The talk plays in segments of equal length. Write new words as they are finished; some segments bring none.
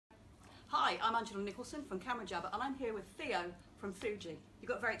Hi, I'm Angela Nicholson from Camera Jabber, and I'm here with Theo from Fuji. You've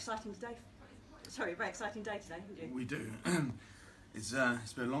got a very exciting day. Sorry, very exciting day today, haven't you? We do. It's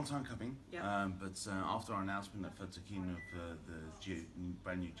been a long time coming, yeah. but after our announcement at Fujifilm of the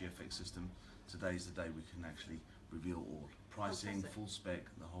brand new GFX system, today is the day we can actually reveal all pricing, Fantastic. full spec,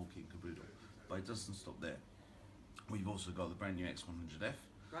 the whole kit and caboodle. But it doesn't stop there. We've also got the brand new X100F,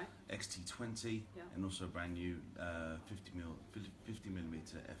 right. XT20, yeah. and also a brand new 50mm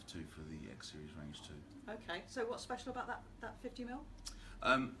f2 for the X series range too. Okay, so what's special about that 50mm?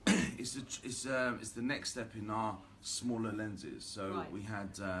 It's the next step in our smaller lenses. So right. we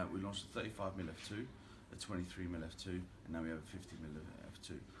launched a 35mm f2, a 23mm f2, and now we have a 50mm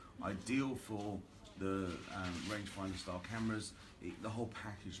f2. Ideal for the rangefinder style cameras. The whole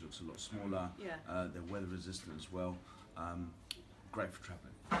package looks a lot smaller. Yeah. They're weather resistant as well. Great for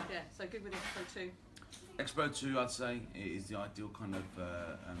traveling. Yeah. So good with the Expo 2. Expo 2, I'd say, is the ideal kind of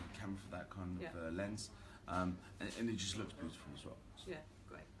camera for that kind of lens, and it just looks beautiful as well. Yeah,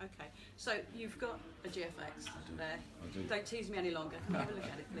 great. Okay, so you've got a GFX there. I do. Don't tease me any longer. Can we have a look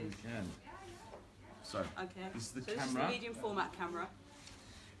at it, please? You can. So, okay. this is the camera. camera. This is the medium format camera.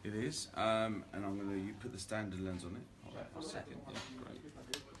 It is, and I'm going to put the standard lens on it. Hold that for a second. Yeah, great.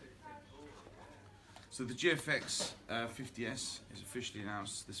 So the GFX 50S is officially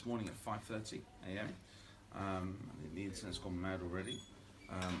announced this morning at 5:30 AM. I think the internet's gone mad already.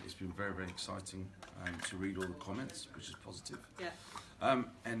 It's been very, very exciting to read all the comments, which is positive. Yeah.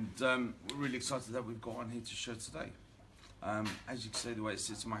 We're really excited that we've got one here to show today. As you can see, the way it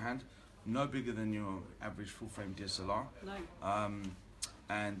sits in my hand, no bigger than your average full-frame DSLR. No.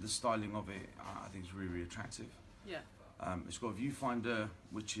 And the styling of it, I think, is really, really attractive. Yeah. It's got a viewfinder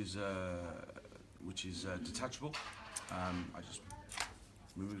which is detachable. I just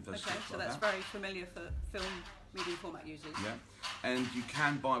remove those. Okay, so that's very familiar for film medium format users. Yeah, and you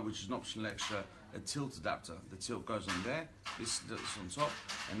can buy, which is an optional extra, a tilt adapter. The tilt goes on there, this sits on top,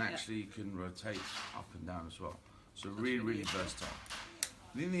 and actually you can rotate up and down as well. So that's really versatile.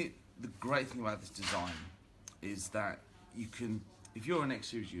 The great thing about this design is that you can, if you're an X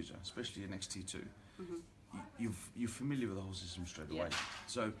series user, especially an XT2, you're familiar with the whole system straight away.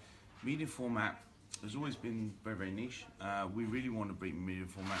 So medium format has always been very, very niche. We really want to bring medium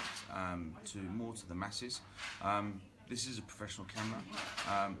format to the masses. This is a professional camera,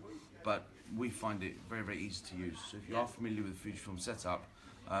 but we find it very, very easy to use. So if you are familiar with the Fujifilm setup,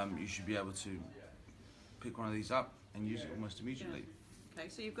 you should be able to pick one of these up and use it almost immediately. Okay,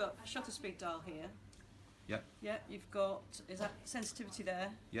 so you've got a shutter speed dial here. Yep. Yeah, you've got, is that sensitivity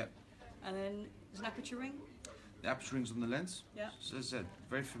there? Yep. And then there's an aperture ring? The aperture ring's on the lens. Yeah. So as I said,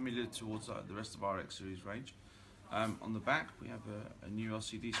 very familiar towards the rest of our X series range. On the back, we have a new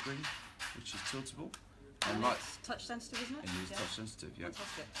LCD screen, which is tiltable. And it's touch sensitive, isn't it? And it is touch sensitive, yeah.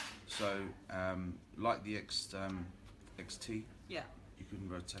 Fantastic. So, like the XT, yeah, you can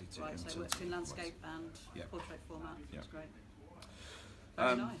rotate it. Right, and so it tilt works it in landscape otherwise. and portrait format. Yeah. That's great.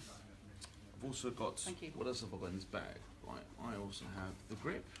 Very nice. I've also got, Thank you. what else have I got in this bag? Right, I also have the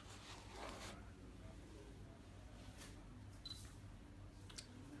grip.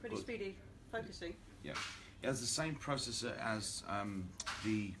 Pretty speedy focusing. Yeah, it has the same processor as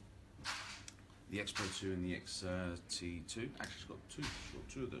the Expo 2 and the XT2. Actually, it's got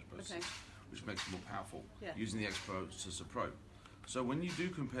two of those processors, which makes it more powerful using the X Processor Pro. So when you do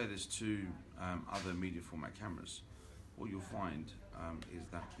compare this to other media format cameras, what you'll find is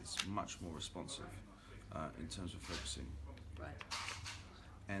that it's much more responsive in terms of focusing. Right.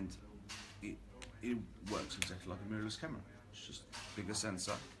 And it works exactly like a mirrorless camera. It's just bigger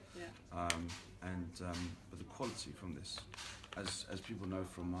sensor. Yeah. But the quality from this, as people know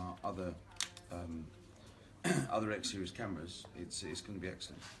from our other X series cameras, it's going to be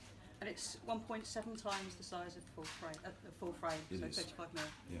excellent. And it's 1.7 times the size of full frame, It so is. 35mm.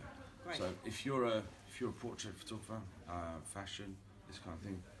 Yeah. Great. So if you're a portrait photographer, fashion, this kind of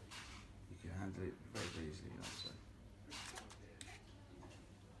thing, you can handle it very, very easily. You know, so.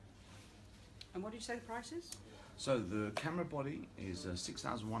 And what did you say the price is? So the camera body is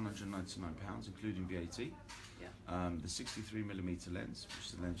 £6,199, including VAT. Yeah. The 63mm lens, which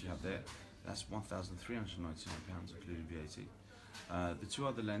is the lens you have there, that's £1,399, including VAT. The two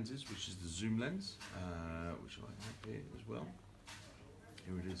other lenses, which is the zoom lens, which I have here as well.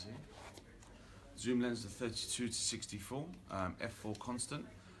 Here it is here. Zoom lens, the 32 to 64, f4 constant.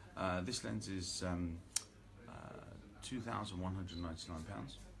 This lens is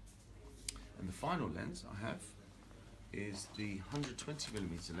 £2,199. And the final lens I have is the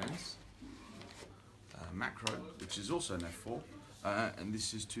 120mm lens, macro, which is also an f4, and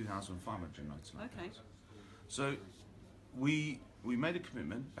this is £2,599. Okay. So we We made a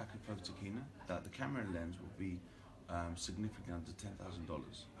commitment back at Photokina that the camera and lens will be significantly under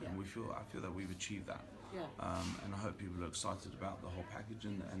 $10,000, and I feel that we've achieved that. Yeah. And I hope people are excited about the whole package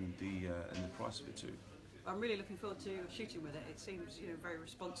and the price of it too. I'm really looking forward to shooting with it. It seems, you know, very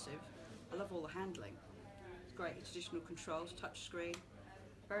responsive. I love all the handling. It's great. It's additional controls, touch screen.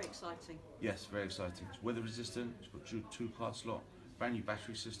 Very exciting. Yes, very exciting. It's weather resistant. It's got two-class slot. Brand new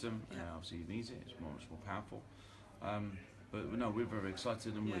battery system. Yeah. Obviously, it needs it. It's much more powerful. But no, we're very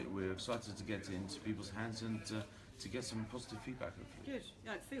excited, and we're excited to get it into people's hands and to get some positive feedback. Hopefully. Good.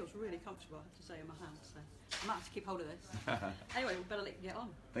 Yeah, it feels really comfortable, I have to say, in my hand. So I might have to keep hold of this. Anyway, we better let you get on.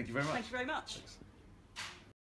 Thank you very much. Thank you very much. Thanks.